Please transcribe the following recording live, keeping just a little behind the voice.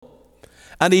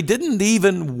And he didn't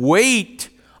even wait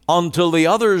until the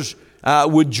others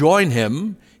would join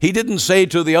him. He didn't say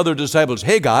to the other disciples,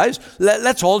 hey guys,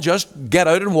 let's all just get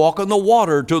out and walk on the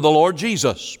water to the Lord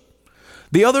Jesus.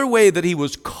 The other way that he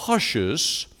was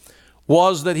cautious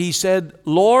was that he said,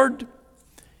 Lord,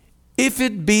 if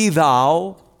it be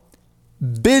thou,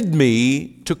 bid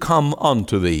me to come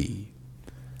unto thee.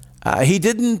 He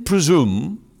didn't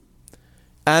presume,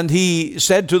 and he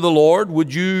said to the Lord,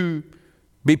 would you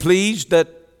be pleased that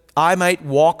I might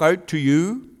walk out to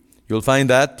you? You'll find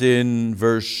that in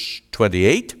verse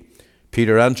 28.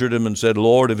 Peter answered him and said,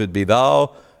 Lord, if it be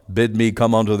thou, bid me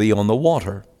come unto thee on the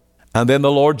water. And then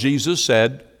the Lord Jesus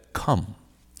said, come.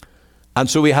 And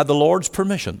so he had the Lord's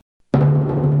permission.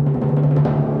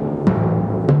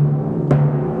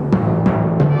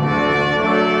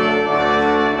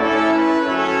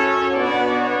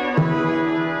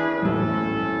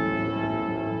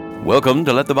 Welcome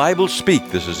to Let the Bible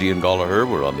Speak. This is Ian Gollaher.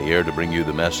 We're on the air to bring you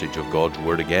the message of God's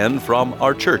Word again from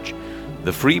our church,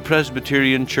 the Free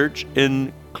Presbyterian Church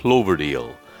in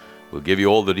Cloverdale. We'll give you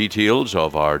all the details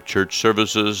of our church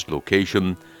services,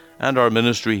 location, and our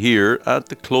ministry here at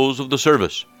the close of the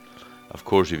service. Of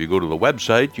course, if you go to the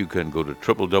website, you can go to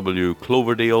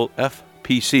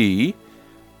www.cloverdalefpc,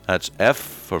 that's F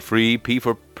for free, P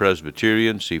for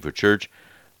Presbyterian, C for church,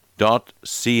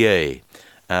 .ca.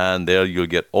 And there you'll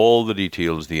get all the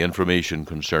details, the information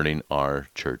concerning our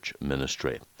church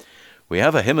ministry. We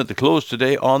have a hymn at the close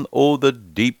today on Oh, the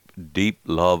Deep, Deep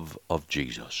Love of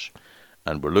Jesus.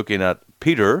 And we're looking at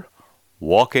Peter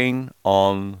walking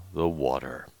on the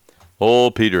water.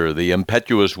 Oh, Peter, the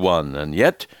impetuous one. And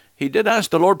yet he did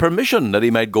ask the Lord permission that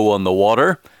he might go on the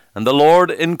water. And the Lord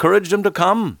encouraged him to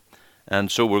come. And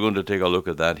so we're going to take a look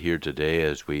at that here today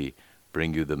as we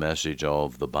bring you the message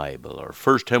of the Bible. Our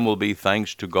first hymn will be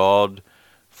Thanks to God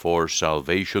for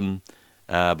Salvation.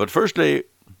 But firstly,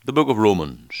 the book of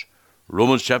Romans.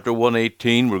 Romans chapter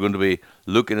 1:18, we're going to be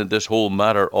looking at this whole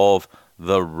matter of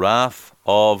the wrath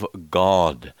of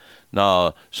God.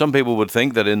 Now, some people would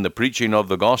think that in the preaching of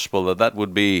the gospel that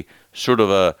would be sort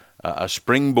of a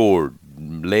springboard,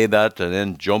 lay that and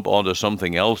then jump onto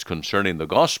something else concerning the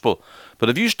gospel. But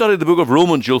if you study the book of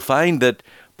Romans, you'll find that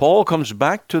Paul comes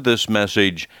back to this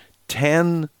message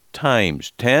 10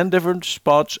 times, 10 different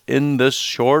spots in this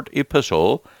short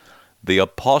epistle. The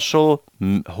apostle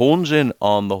hones in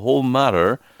on the whole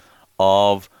matter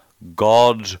of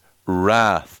God's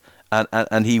wrath,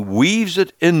 and he weaves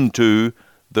it into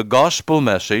the gospel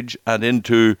message and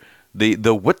into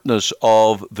the witness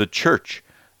of the church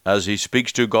as he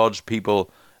speaks to God's people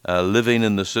living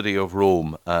in the city of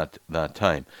Rome at that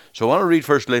time. So I want to read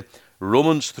firstly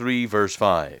Romans 3 verse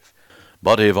 5.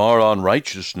 But if our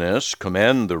unrighteousness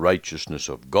commend the righteousness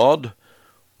of God,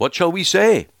 what shall we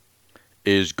say?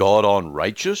 Is God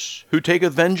unrighteous who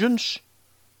taketh vengeance?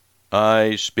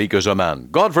 I speak as a man.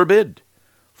 God forbid.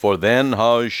 For then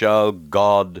how shall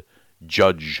God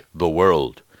judge the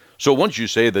world? So once you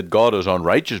say that God is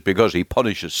unrighteous because he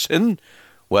punishes sin,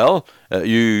 well,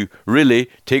 you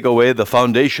really take away the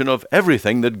foundation of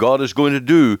everything that God is going to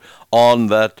do on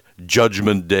that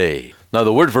judgment day. Now,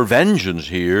 the word for vengeance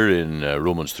here in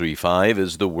Romans 3:5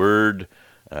 is the word,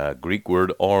 Greek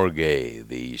word orge.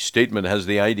 The statement has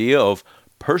the idea of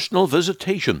personal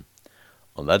visitation.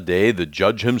 On that day, the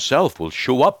judge himself will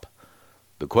show up.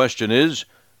 The question is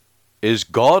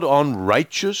God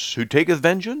unrighteous who taketh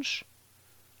vengeance?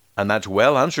 And that's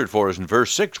well answered for us in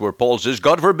verse 6, where Paul says,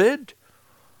 God forbid.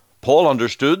 Paul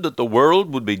understood that the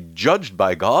world would be judged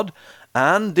by God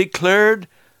and declared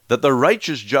that the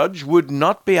righteous judge would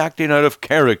not be acting out of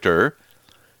character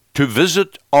to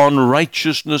visit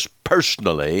unrighteousness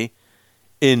personally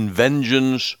in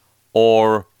vengeance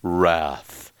or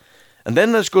wrath. And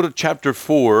then let's go to chapter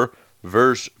 4,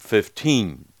 verse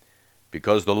 15.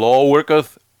 Because the law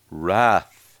worketh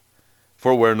wrath,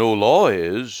 for where no law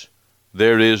is,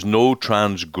 there is no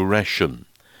transgression.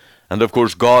 And of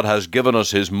course, God has given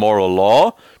us his moral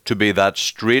law to be that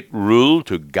straight rule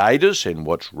to guide us in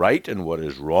what's right and what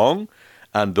is wrong.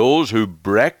 And those who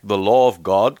break the law of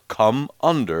God come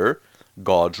under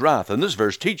God's wrath. And this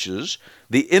verse teaches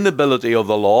the inability of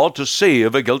the law to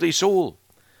save a guilty soul.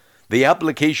 The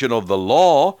application of the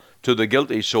law to the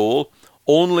guilty soul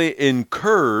only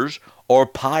incurs or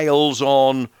piles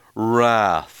on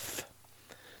wrath.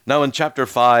 Now in chapter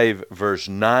 5, verse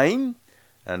 9,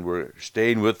 and we're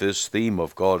staying with this theme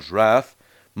of God's wrath,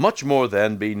 much more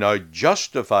then be now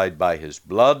justified by his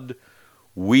blood,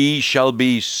 we shall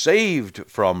be saved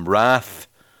from wrath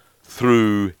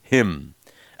through him.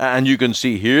 And you can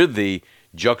see here the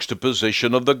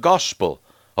juxtaposition of the gospel,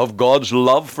 of God's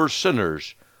love for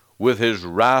sinners with his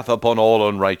wrath upon all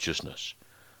unrighteousness.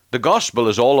 The gospel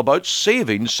is all about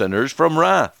saving sinners from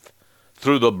wrath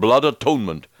through the blood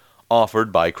atonement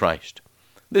offered by Christ.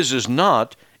 This is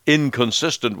not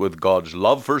inconsistent with God's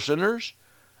love for sinners,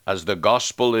 as the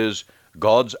gospel is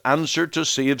God's answer to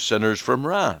save sinners from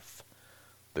wrath.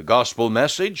 The gospel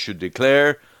message should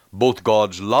declare both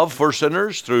God's love for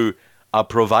sinners through a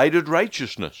provided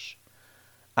righteousness,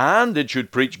 and it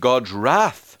should preach God's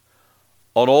wrath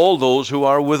on all those who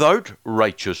are without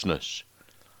righteousness.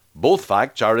 Both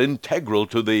facts are integral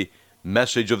to the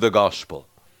message of the gospel.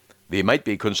 They might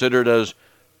be considered as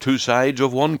two sides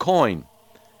of one coin.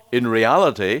 In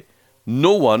reality,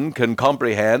 no one can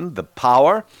comprehend the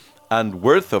power and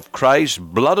worth of Christ's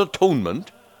blood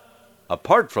atonement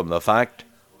apart from the fact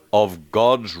of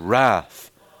God's wrath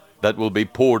that will be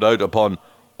poured out upon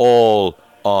all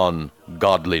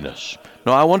ungodliness.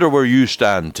 Now, I wonder where you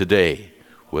stand today.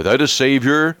 Without a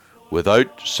Savior,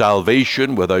 without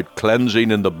salvation, without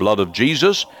cleansing in the blood of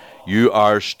Jesus, you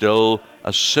are still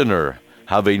a sinner,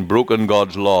 having broken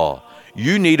God's law.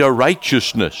 You need a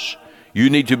righteousness. You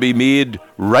need to be made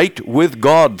right with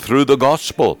God through the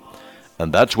gospel.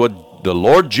 And that's what the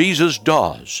Lord Jesus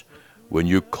does when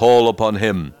you call upon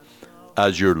Him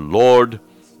as your Lord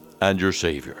and your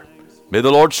Savior. May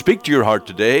the Lord speak to your heart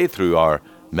today through our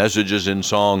messages in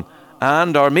song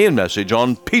and our main message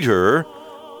on Peter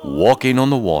walking on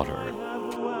the water.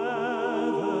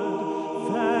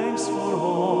 Thanks for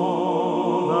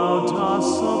all thou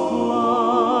dost supply.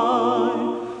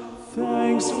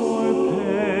 Thanks for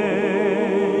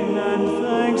pain and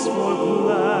thanks for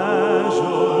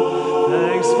pleasure.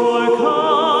 Thanks for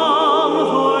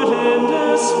comfort in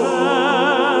despair.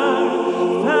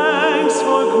 Thanks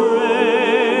for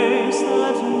grace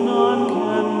that none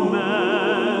can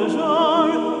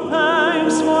measure.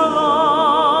 Thanks for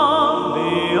love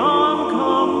beyond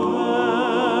compare.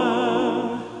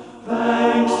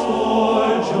 Thanks for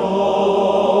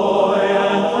joy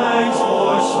and thanks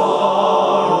for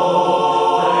sorrow.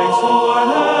 Thanks for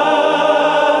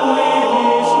heavenly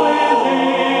peace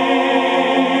within.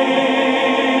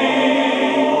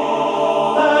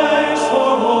 Thanks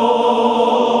for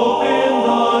hope in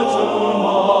the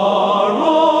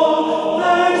tomorrow.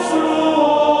 Thanks through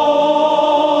all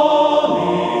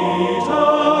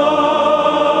eternity.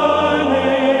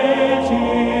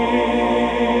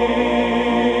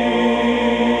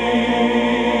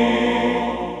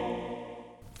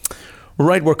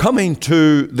 Right, we're coming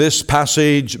to this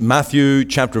passage, Matthew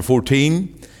chapter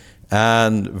 14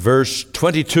 and verse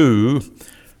 22,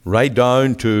 right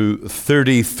down to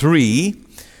 33.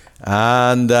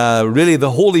 And really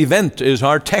the whole event is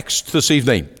our text this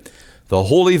evening. The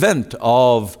whole event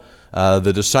of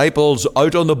the disciples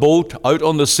out on the boat, out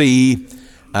on the sea,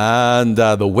 and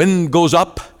the wind goes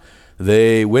up.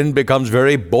 The wind becomes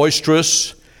very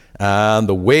boisterous, and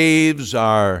the waves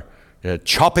are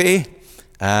choppy.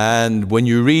 And when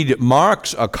you read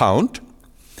Mark's account,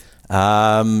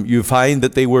 you find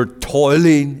that they were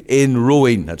toiling in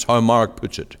rowing. That's how Mark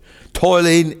puts it.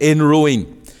 Toiling in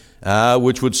rowing,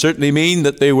 which would certainly mean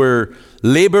that they were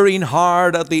laboring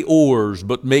hard at the oars,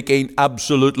 but making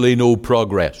absolutely no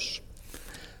progress.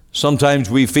 Sometimes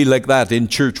we feel like that in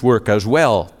church work as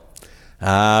well.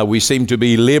 We seem to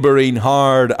be laboring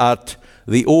hard at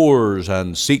the oars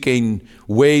and seeking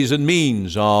ways and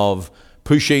means of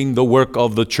pushing the work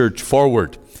of the church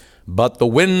forward. But the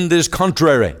wind is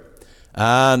contrary.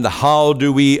 And how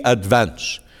do we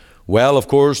advance? Well, of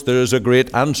course, there is a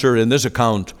great answer in this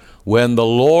account when the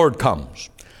Lord comes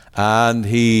and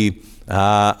He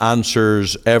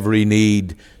answers every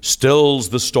need, stills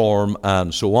the storm,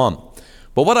 and so on.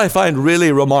 But what I find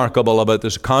really remarkable about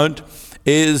this account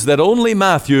is that only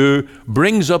Matthew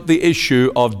brings up the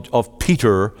issue of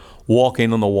Peter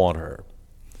walking on the water.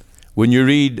 When you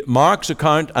read Mark's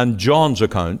account and John's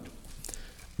account,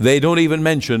 they don't even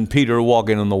mention Peter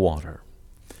walking on the water.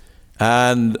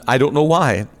 And I don't know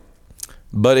why,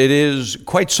 but it is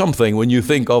quite something when you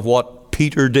think of what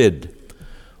Peter did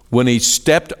when he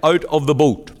stepped out of the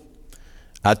boat,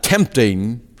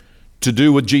 attempting to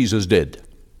do what Jesus did.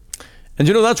 And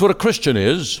you know, that's what a Christian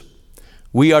is.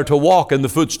 We are to walk in the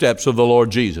footsteps of the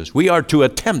Lord Jesus. We are to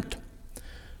attempt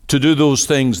to do those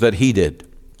things that He did.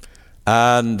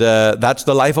 And that's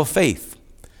the life of faith.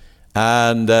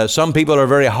 And some people are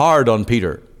very hard on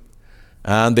Peter.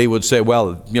 And they would say,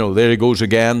 well, you know, there he goes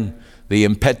again. The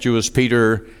impetuous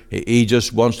Peter, he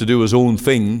just wants to do his own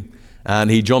thing. And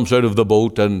he jumps out of the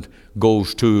boat and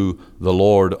goes to the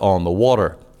Lord on the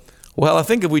water. Well, I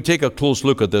think if we take a close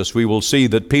look at this, we will see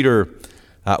that Peter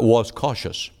was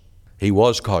cautious. He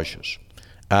was cautious.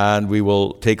 And we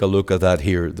will take a look at that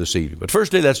here this evening. But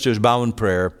firstly, let's just bow in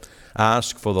prayer,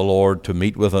 ask for the Lord to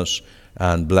meet with us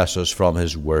and bless us from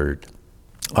his word.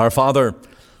 Our Father,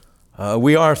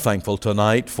 we are thankful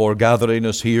tonight for gathering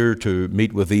us here to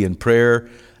meet with thee in prayer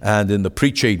and in the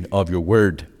preaching of your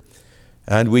word.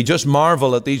 And we just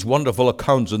marvel at these wonderful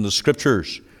accounts in the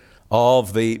scriptures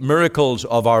of the miracles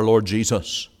of our Lord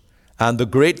Jesus and the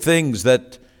great things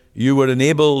that you were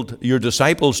enabled your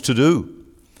disciples to do.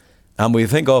 And we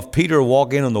think of Peter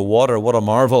walking on the water. What a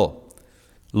marvel.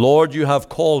 Lord, you have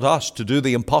called us to do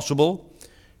the impossible.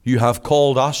 You have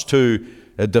called us to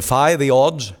defy the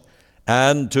odds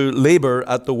and to labor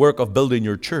at the work of building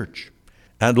your church.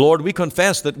 And Lord, we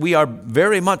confess that we are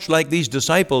very much like these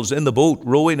disciples in the boat,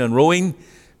 rowing and rowing,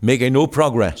 making no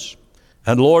progress.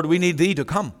 And Lord, we need thee to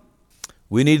come.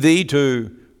 We need thee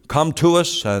to come to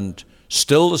us and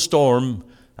still the storm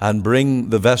and bring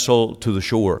the vessel to the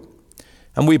shore.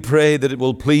 And we pray that it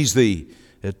will please thee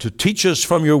to teach us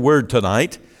from your word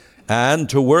tonight and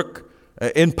to work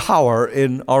in power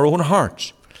in our own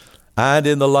hearts and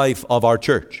in the life of our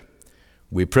church.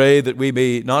 We pray that we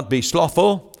may not be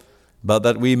slothful, but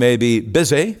that we may be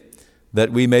busy,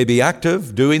 that we may be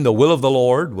active, doing the will of the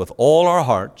Lord with all our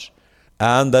hearts,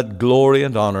 and that glory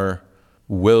and honor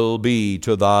will be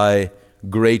to thy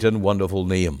great and wonderful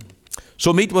name.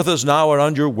 So meet with us now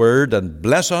around your word and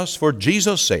bless us for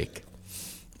Jesus' sake.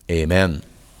 Amen.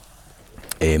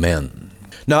 Amen.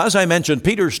 Now, as I mentioned,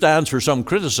 Peter stands for some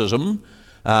criticism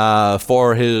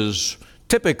for his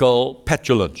typical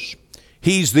petulance.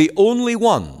 He's the only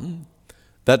one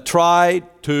that tried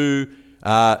to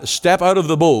step out of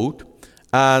the boat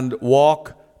and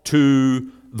walk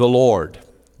to the Lord.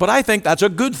 But I think that's a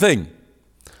good thing.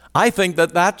 I think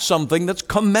that that's something that's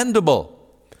commendable.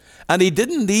 And he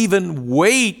didn't even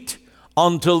wait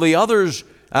until the others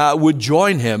would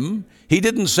join him. He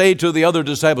didn't say to the other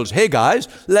disciples, hey guys,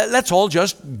 let's all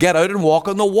just get out and walk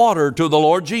on the water to the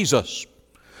Lord Jesus.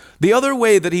 The other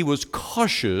way that he was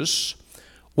cautious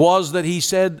was that he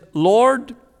said,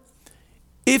 Lord,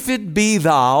 if it be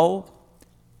thou,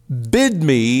 bid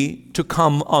me to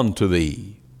come unto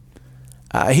thee.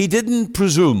 He didn't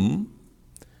presume,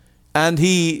 and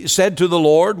he said to the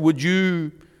Lord, would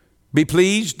you be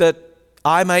pleased that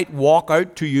I might walk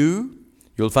out to you?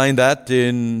 You'll find that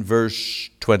in verse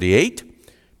 28.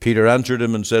 Peter answered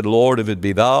him and said, Lord, if it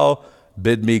be thou,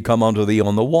 bid me come unto thee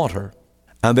on the water.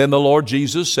 And then the Lord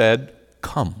Jesus said,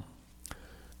 come.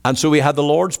 And so he had the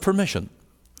Lord's permission.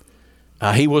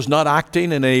 He was not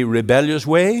acting in a rebellious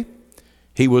way.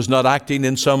 He was not acting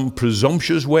in some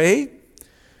presumptuous way,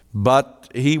 but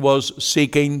he was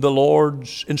seeking the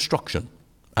Lord's instruction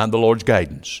and the Lord's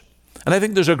guidance. And I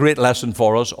think there's a great lesson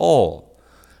for us all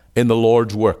in the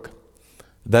Lord's work.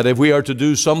 That if we are to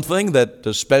do something that,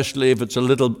 especially if it's a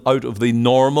little out of the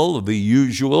normal, of the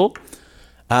usual,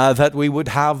 that we would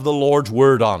have the Lord's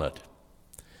word on it.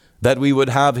 That we would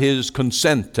have his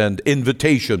consent and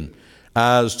invitation,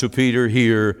 as to Peter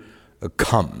here,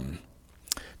 come.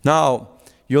 Now,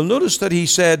 you'll notice that he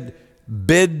said,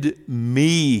 bid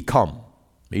me come.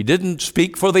 He didn't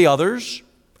speak for the others.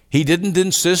 He didn't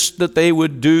insist that they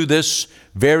would do this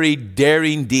very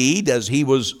daring deed as he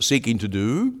was seeking to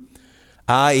do.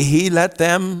 He let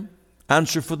them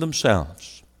answer for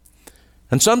themselves.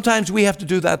 And sometimes we have to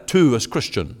do that too as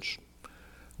Christians.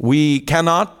 We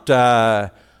cannot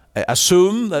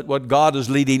assume that what God is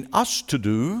leading us to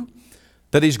do,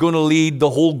 that he's going to lead the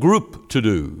whole group to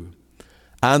do.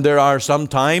 And there are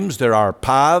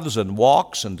paths and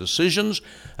walks and decisions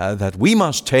that we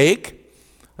must take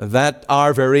that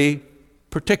are very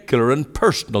particular and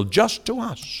personal just to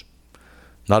us.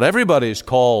 Not everybody is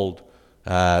called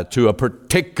to a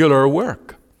particular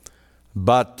work.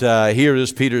 But here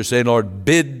is Peter saying, Lord,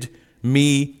 bid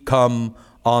me come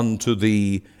unto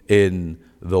thee in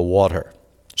the water.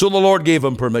 So the Lord gave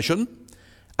him permission.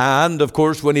 And of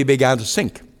course, when he began to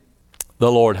sink,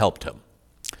 the Lord helped him.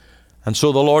 And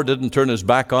so the Lord didn't turn his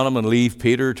back on him and leave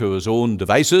Peter to his own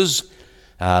devices.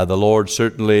 The Lord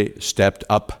certainly stepped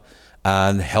up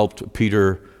and helped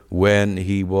Peter when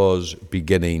he was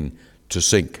beginning to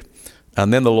sink.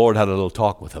 And then the Lord had a little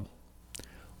talk with him.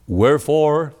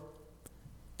 Wherefore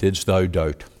didst thou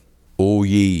doubt, O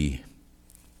ye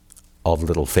of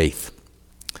little faith?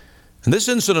 And this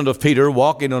incident of Peter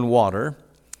walking on water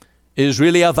is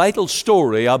really a vital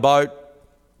story about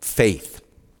faith.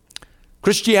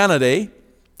 Christianity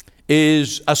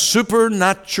is a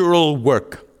supernatural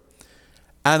work.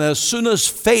 And as soon as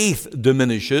faith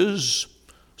diminishes,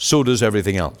 so does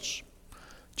everything else.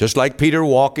 Just like Peter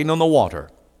walking on the water.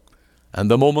 And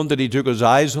the moment that he took his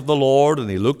eyes off the Lord and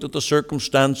he looked at the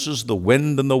circumstances, the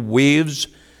wind and the waves,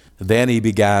 then he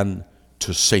began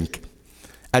to sink.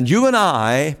 And you and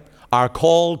I are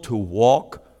called to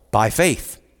walk by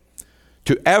faith.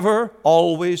 to ever,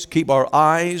 always keep our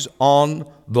eyes on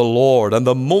the Lord. And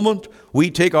the moment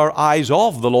we take our eyes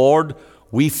off the Lord,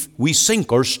 we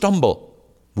sink or stumble.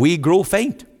 We grow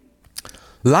faint.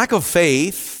 Lack of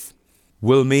faith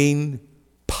will mean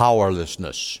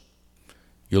powerlessness.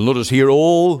 You'll notice here,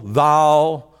 "O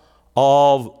thou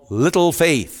of little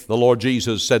faith," the Lord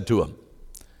Jesus said to him.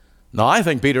 Now, I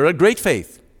think Peter had great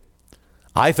faith.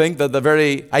 I think that the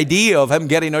very idea of him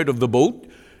getting out of the boat,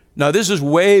 now this is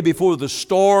way before the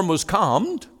storm was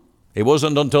calmed. It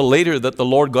wasn't until later that the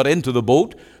Lord got into the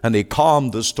boat and he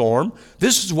calmed the storm.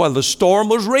 This is while the storm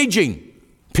was raging.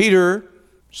 Peter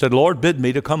said, "Lord, bid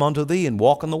me to come unto thee and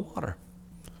walk on the water."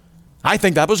 I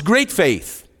think that was great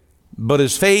faith. But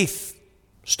his faith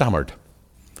stammered.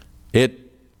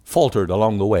 It faltered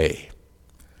along the way.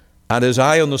 And his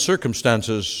eye on the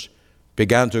circumstances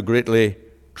began to greatly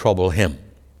trouble him.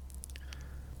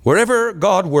 Wherever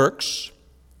God works,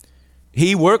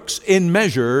 he works in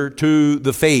measure to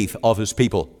the faith of his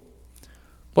people.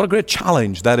 What a great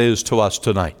challenge that is to us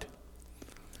tonight.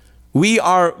 We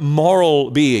are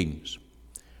moral beings.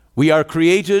 We are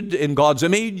created in God's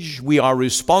image. We are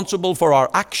responsible for our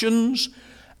actions.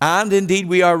 And indeed,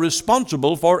 we are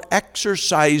responsible for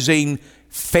exercising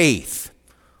faith.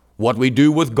 What we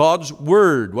do with God's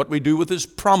word, what we do with his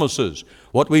promises,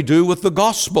 what we do with the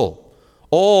gospel.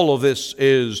 All of this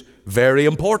is very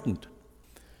important.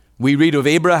 We read of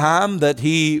Abraham that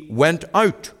he went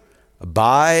out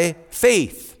by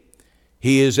faith.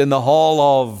 He is in the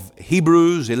hall of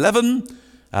Hebrews 11,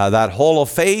 that hall of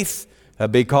faith,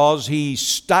 because he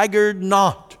staggered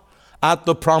not at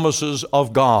the promises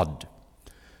of God.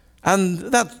 And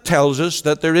that tells us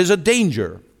that there is a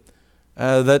danger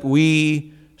that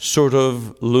we sort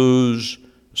of lose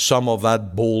some of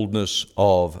that boldness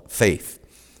of faith.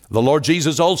 The Lord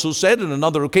Jesus also said on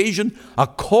another occasion,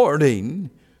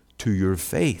 "According to your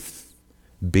faith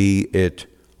be it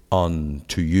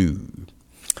unto you."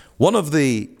 One of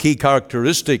the key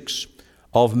characteristics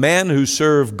of men who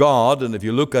serve God, and if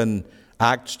you look in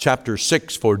Acts chapter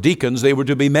 6 for deacons, they were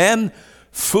to be men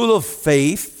full of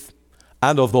faith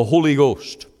and of the Holy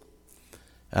Ghost.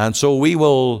 And so we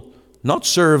will not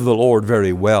serve the Lord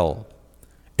very well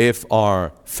if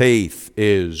our faith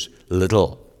is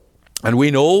little. And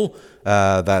we know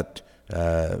that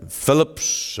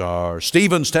Philip's or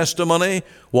Stephen's testimony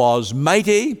was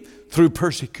mighty through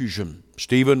persecution.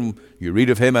 Stephen, you read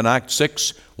of him in Acts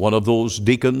 6, one of those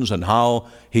deacons, and how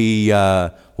he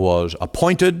was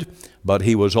appointed, but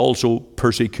he was also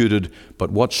persecuted.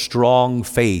 But what strong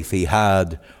faith he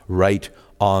had right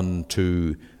on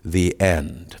to the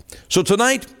end. So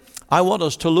tonight, I want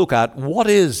us to look at what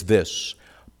is this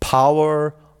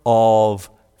power of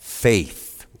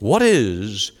faith. What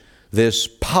is this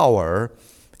power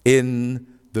in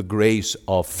the grace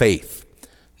of faith?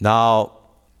 Now,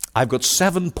 I've got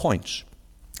 7 points.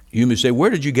 You may say, where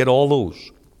did you get all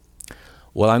those?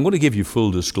 Well, I'm going to give you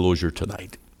full disclosure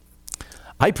tonight.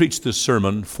 I preached this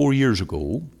sermon 4 years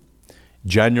ago,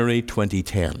 January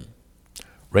 2010,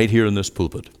 right here in this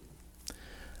pulpit.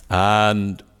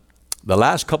 And the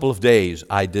last couple of days,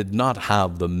 I did not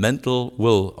have the mental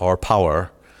will or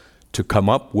power to come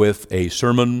up with a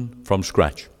sermon from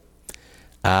scratch.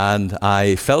 And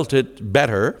I felt it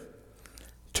better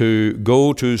to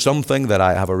go to something that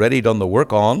I have already done the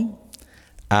work on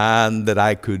and that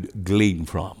I could glean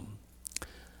from.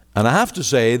 And I have to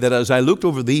say that as I looked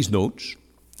over these notes,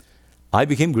 I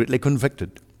became greatly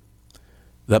convicted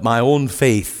that my own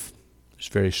faith is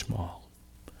very small.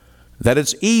 That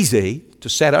it's easy to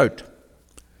set out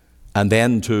and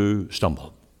then to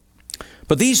stumble.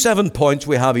 But these 7 points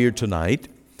we have here tonight,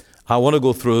 I want to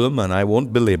go through them and I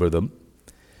won't belabor them.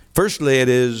 Firstly, it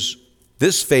is,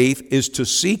 this faith is to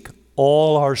seek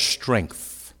all our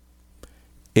strength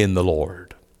in the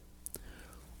Lord.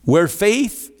 Where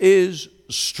faith is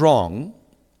strong,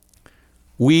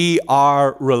 we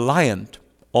are reliant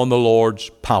on the Lord's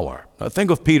power. Now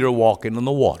think of Peter walking on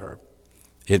the water.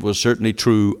 It was certainly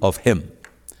true of him.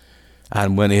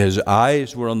 And when his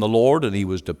eyes were on the Lord and he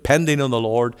was depending on the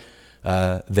Lord,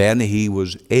 then he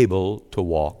was able to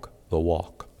walk the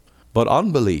walk. But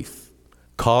unbelief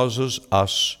causes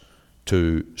us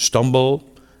to stumble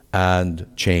and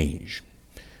change.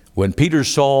 When Peter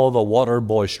saw the water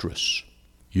boisterous,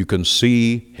 you can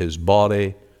see his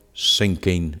body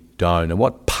sinking down. And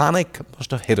what panic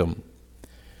must have hit him.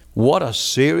 What a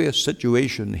serious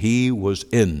situation he was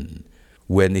in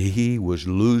when he was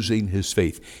losing his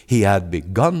faith. He had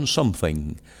begun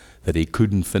something that he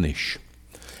couldn't finish.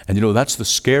 And you know, that's the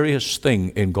scariest thing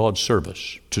in God's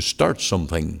service, to start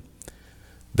something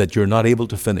that you're not able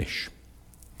to finish.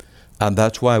 And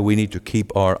that's why we need to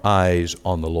keep our eyes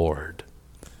on the Lord.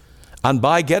 And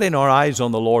by getting our eyes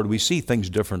on the Lord, we see things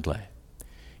differently.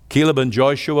 Caleb and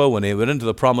Joshua, when they went into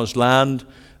the promised land,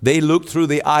 they looked through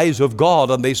the eyes of God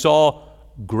and they saw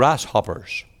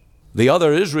grasshoppers. The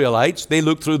other Israelites, they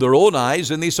looked through their own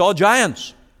eyes and they saw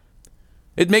giants.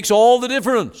 It makes all the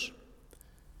difference.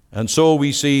 And so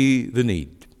we see the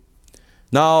need.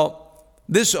 Now,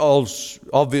 this also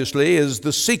obviously is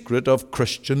the secret of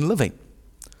Christian living.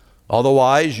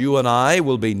 Otherwise, you and I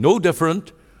will be no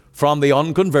different from the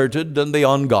unconverted and the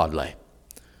ungodly.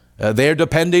 They're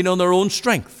depending on their own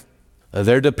strength.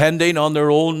 They're depending on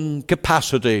their own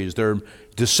capacities, their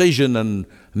decision and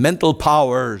mental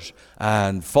powers,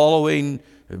 and following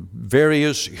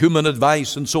various human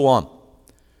advice and so on.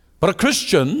 But a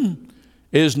Christian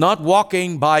is not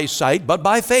walking by sight, but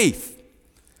by faith.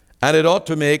 And it ought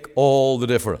to make all the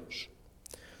difference.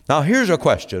 Now, here's a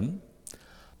question.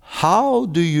 How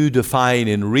do you define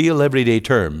in real everyday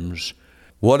terms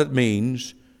what it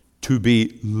means to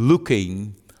be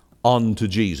looking unto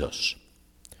Jesus?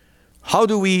 How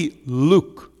do we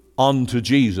look unto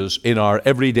Jesus in our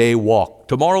everyday walk?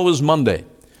 Tomorrow is Monday.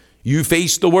 You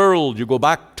face the world. You go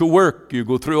back to work. You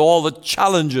go through all the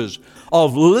challenges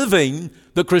of living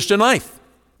the Christian life.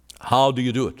 How do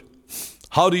you do it?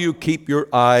 How do you keep your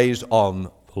eyes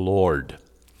on the Lord?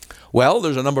 Well,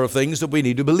 there's a number of things that we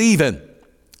need to believe in.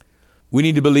 We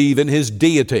need to believe in His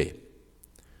deity.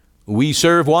 We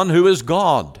serve one who is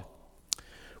God.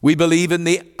 We believe in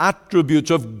the attributes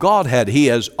of Godhead. He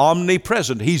is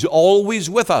omnipresent. He's always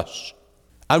with us.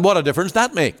 And what a difference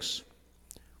that makes.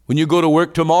 When you go to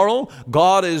work tomorrow,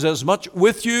 God is as much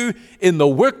with you in the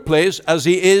workplace as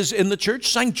He is in the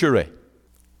church sanctuary.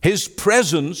 His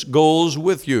presence goes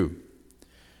with you.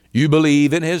 You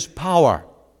believe in His power.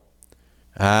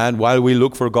 And while we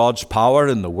look for God's power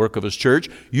in the work of His church,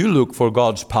 you look for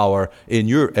God's power in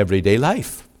your everyday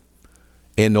life,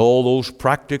 in all those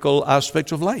practical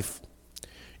aspects of life.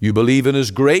 You believe in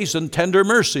His grace and tender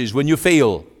mercies when you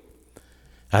fail.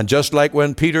 And just like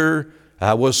when Peter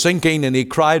was sinking and he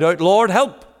cried out, "Lord,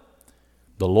 help!"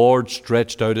 the Lord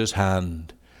stretched out His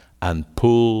hand and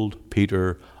pulled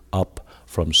Peter up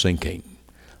from sinking.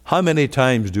 How many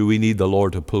times do we need the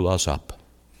Lord to pull us up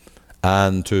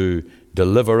and to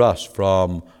deliver us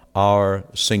from our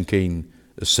sinking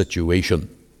situation?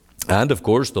 And of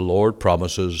course, the Lord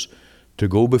promises to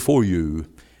go before you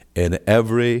in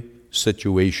every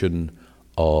situation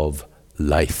of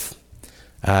life.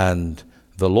 And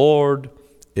the Lord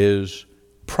is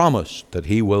promised that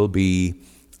He will be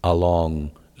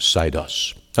alongside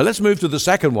us. Now let's move to the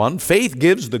second one. Faith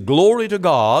gives the glory to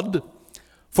God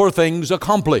for things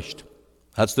accomplished.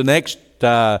 That's the next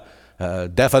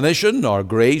definition or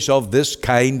grace of this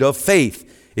kind of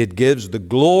faith. It gives the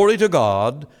glory to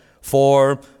God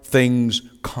for things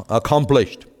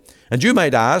accomplished. And you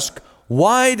might ask,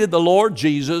 why did the Lord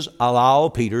Jesus allow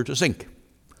Peter to sink?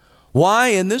 Why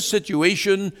in this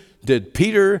situation did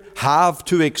Peter have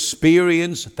to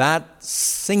experience that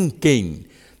sinking?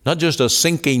 Not just a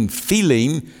sinking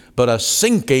feeling, but a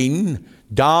sinking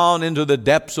down into the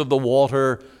depths of the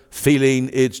water, feeling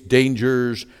its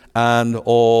dangers and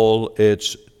all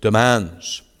its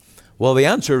demands. Well, the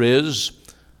answer is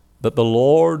that the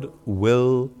Lord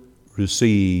will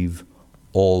receive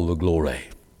all the glory.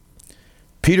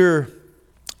 Peter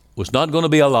was not going to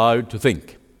be allowed to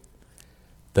think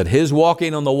that his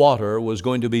walking on the water was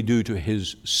going to be due to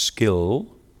his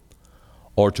skill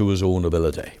or to his own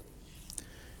ability.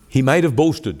 He might have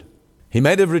boasted. He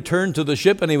might have returned to the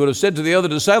ship and he would have said to the other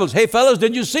disciples, "Hey fellas,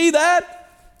 did you see that?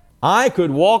 I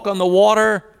could walk on the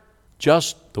water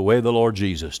just the way the Lord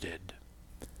Jesus did."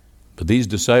 But these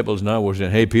disciples now were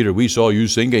saying, "Hey Peter, we saw you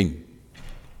sinking.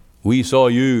 We saw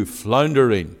you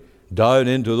floundering down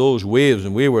into those waves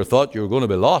and we thought you were going to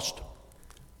be lost.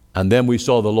 And then we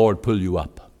saw the Lord pull you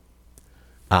up."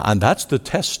 And that's the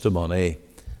testimony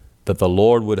that the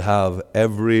Lord would have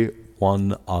every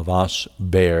one of us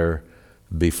bear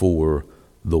before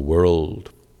the world.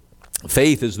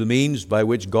 Faith is the means by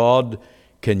which God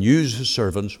can use His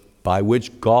servants, by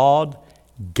which God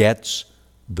gets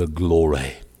the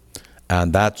glory.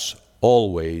 And that's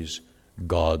always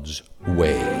God's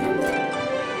way.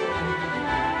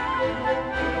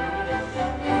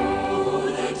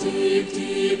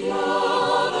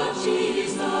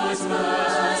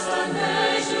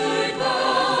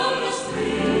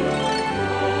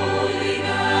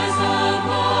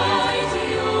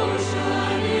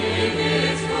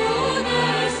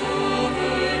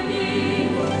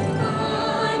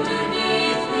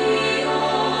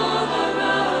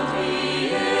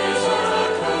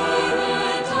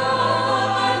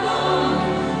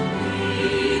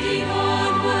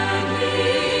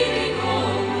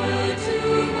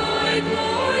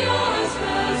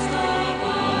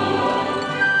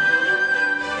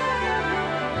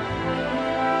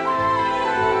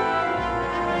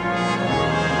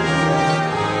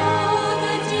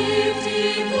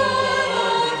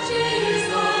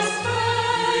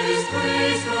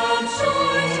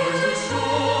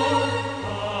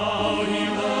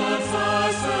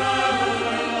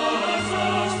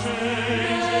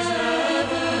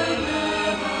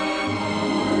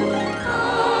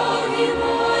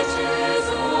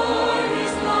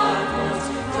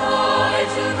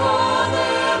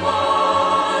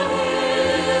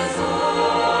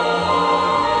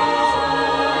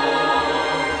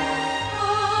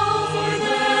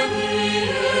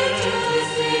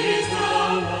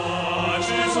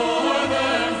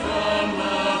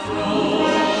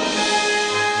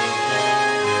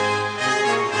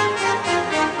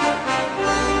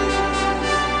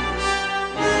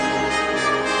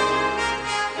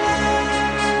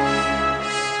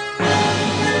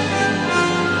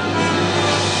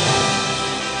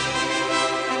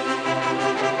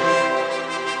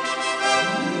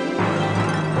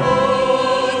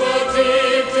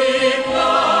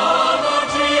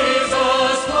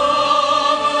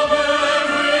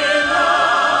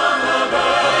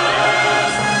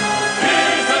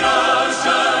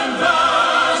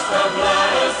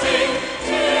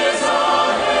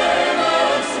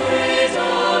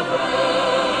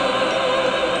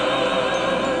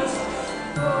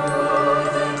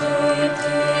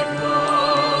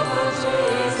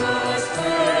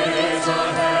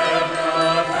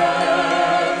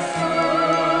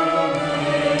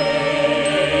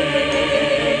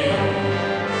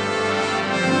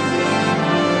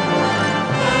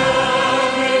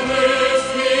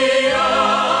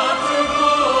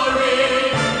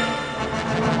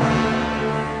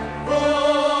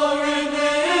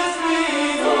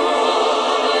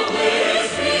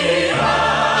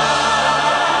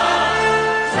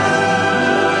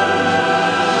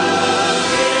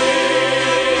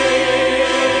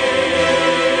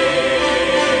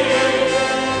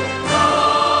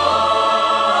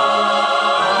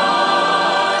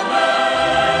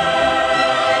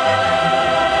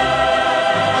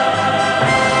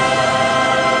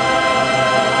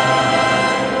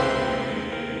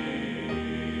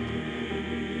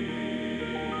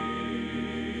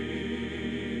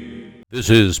 This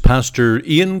is Pastor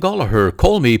Ian Gallagher.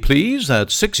 Call me, please, at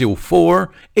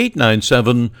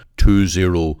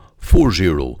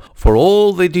 604-897-2040. For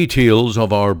all the details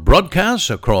of our broadcasts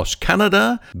across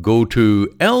Canada, go to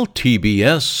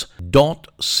ltbs.ca.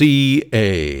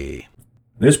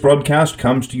 This broadcast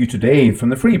comes to you today from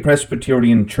the Free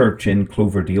Presbyterian Church in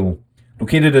Cloverdale,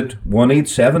 located at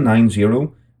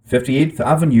 18790 58th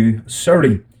Avenue,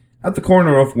 Surrey, at the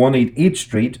corner of 188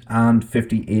 Street and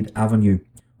 58th Avenue.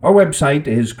 Our website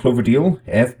is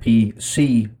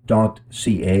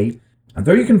cloverdalefpc.ca, and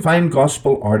there you can find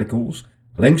gospel articles,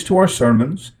 links to our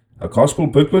sermons, a gospel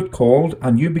booklet called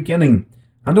A New Beginning,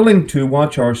 and a link to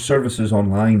watch our services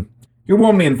online. You're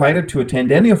warmly invited to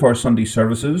attend any of our Sunday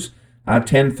services at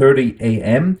 10:30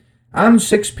 a.m. and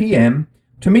 6 p.m.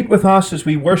 to meet with us as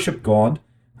we worship God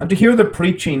and to hear the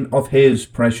preaching of His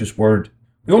precious Word.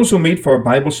 We also meet for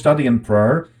Bible study and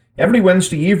prayer every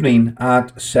Wednesday evening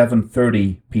at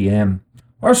 7:30 p.m.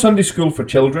 Our Sunday School for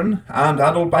Children and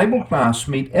Adult Bible class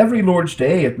meet every Lord's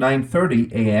Day at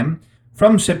 9:30 a.m.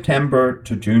 from September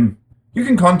to June. You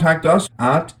can contact us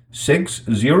at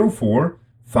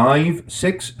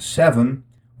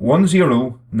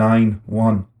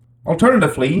 604-567-1091.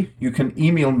 Alternatively, you can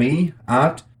email me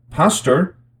at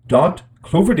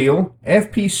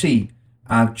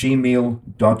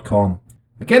pastor.cloverdalefpc@gmail.com.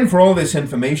 Again, for all this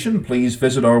information, please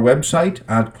visit our website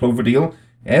at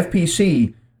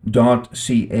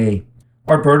cloverdalefpc.ca.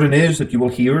 Our burden is that you will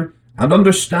hear and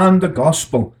understand the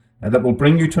gospel that will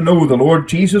bring you to know the Lord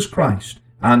Jesus Christ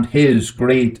and His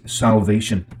great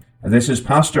salvation. This is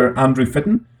Pastor Andrew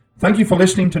Fitton. Thank you for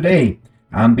listening today,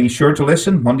 and be sure to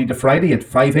listen Monday to Friday at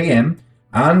 5 a.m.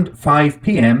 and 5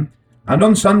 p.m. and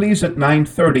on Sundays at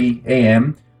 9:30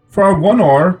 a.m. for our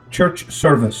 1-hour church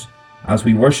service as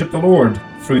we worship the Lord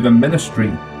through the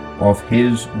ministry of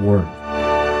His Word.